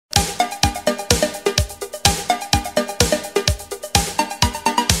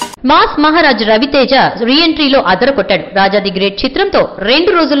Mass Maharaj Ravi Teja re ఎంట్రీలో అదరకొట్టాడు. Raja the great చిత్రంతో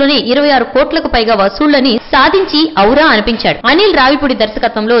 2 రోజుల్లోనే 26 కోట్లకు పైగా వసూళ్లని సాధించి ఔరా అనిపించాడు. అనిల్ రావిపుడి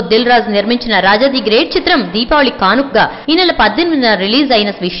దర్శకత్వంలో దిల్ రాజ్ నిర్మించిన రాజా ది గ్రేట్ చిత్రం దీపావళి కానుకగా ఈ నెల 18న రిలీజ్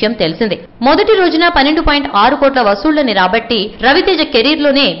అయిన విషయం తెలిసిందే. మొదటి రోజున 12.6 కోట్ల వసూళ్లని రాబట్టి రవితేజ కెరీర్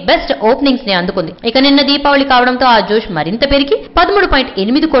లోనే బెస్ట్ ఓపెనింగ్స్ ని అందుకుంది. ఇక నిన్న దీపావళి కావడంతో ఆ జోష్ మరింత పెరిగి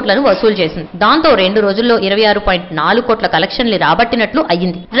 13.8 కోట్లను వసూలు చేసింది. దాంతో 2 రోజుల్లో 26.4 కోట్ల కలెక్షన్లు రాబట్టినట్లు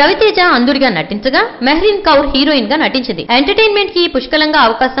అయ్యింది. రవితేజ అందుడిగా నటించగా మెహ్రీన్ కౌర్ హీరోయిన్ గా నటించింది. ఎంటర్టైన్మెంట్ కి పుష్కలంగా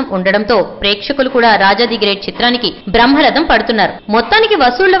అవకాశం ఉండడంతో ప్రేక్షకులు కూడా రాజా ది గ్రేట్ చిత్రానికి బ్రహ్మరథం పడుతున్నారు. మొత్తానికి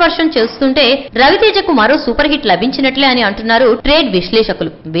వసూళ్ల వర్షం చేస్తుంటే రవితేజకు మరో సూపర్ హిట్ లభించినట్లే అని అంటున్నారు ట్రేడ్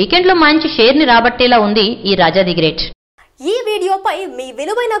విశ్లేషకులు. వీకెండ్ లో మంచి షేర్ ని రాబట్టేలా ఉంది ఈ రాజా ది గ్రేట్. ఈ వీడియోపై మీ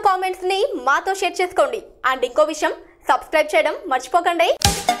విలువైన కామెంట్స్ ని మాతో షేర్ చేసుకోండి. అండ్ ఇంకో విషయం, సబ్స్క్రైబ్ చేయడం మర్చిపోకండి.